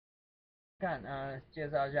看，介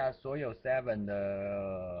绍一下所有 Seven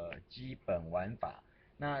的基本玩法。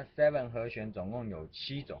那 Seven 和弦总共有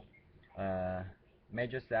7种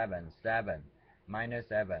，Major Seven、Minor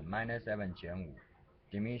Seven、Minor Seven 减5、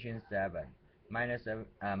Diminution Seven、Minor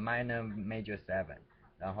Seven、Minor Major Seven，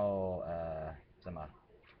 然后什么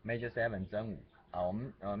Major Seven 增5。好，我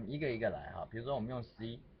们一个一个来哈。比如说我们用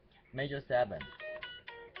C，Major Seven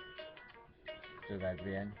就在这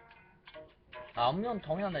边。好，我们用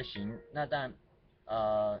同样的型，那当然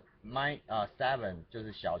，Seven 就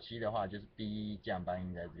是小七的话，就是 D 降半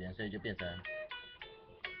音在这边，所以就变成，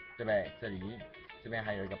对不对？这边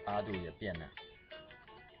还有一个8度也变了，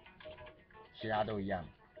其他都一样。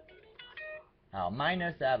好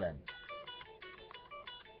，Minor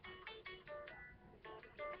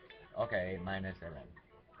Seven。OK，Minor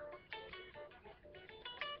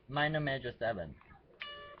Seven。Minor Major Seven。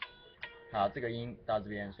好，这个音到这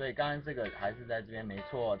边，所以刚刚这个还是在这边没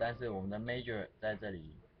错，但是我们的 Major 在这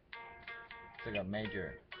里，这个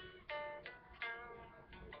Major。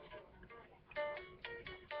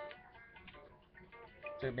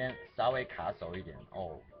这边稍微卡手一点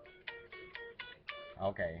哦。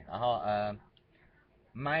OK， 然后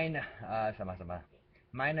minor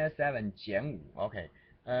minor 7减5 ，OK，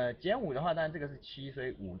 减5的话，当然这个是7，所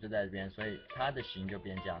以5就在这边，所以它的型就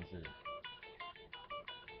变这样子。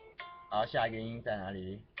好，下一个音在哪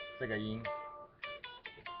里？这个音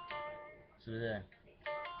是不是？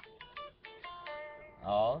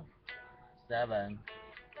好，7。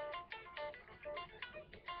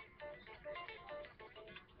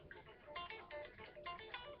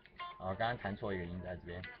好，刚刚弹错一个音在这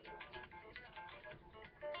边。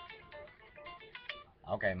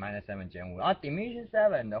OK，minor 7减5，然后 diminution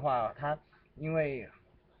 7的话，它因为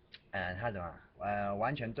它怎么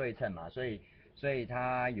完全对称嘛，所以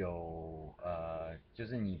它有就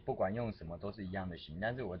是你不管用什么都是一样的型，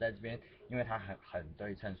但是我在这边因为它很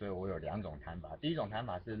对称，所以我有2种弹法。第一种弹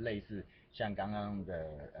法是类似像刚刚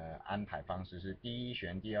的安排方式，是第一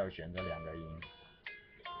弦、第2弦这2个音，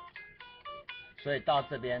所以到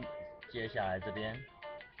这边接下来这边。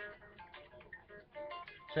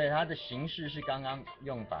所以它的形式是刚刚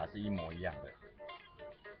用法是一模一样的。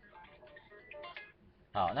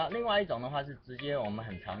好，那另外一种的话是直接我们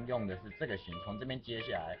很常用的是这个型，从这边接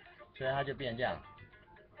下来，所以它就变这样。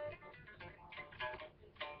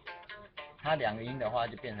它2个音的话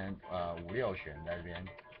就变成5、6弦在这边。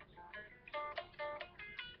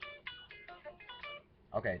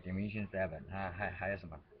OK，diminution 7， 它还有什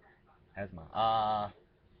么？还有什么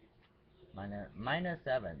minor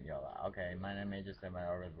 7有了 ，OK，minor major 7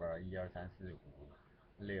 over 1、2、3、4、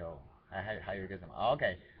5、6，还有一个什么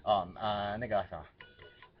 ？OK， 那个什么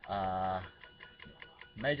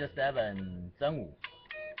major 7增5，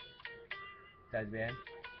在这边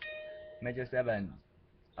major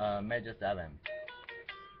 7major 7，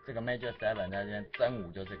 这个 major 7在这边增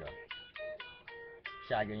5就这个，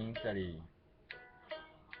下一个音这里。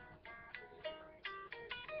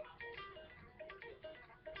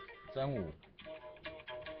增5，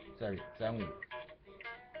这里增5。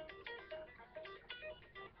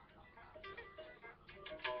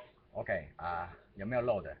OK 有没有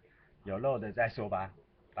漏的？有漏的再说吧，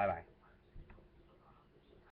拜拜。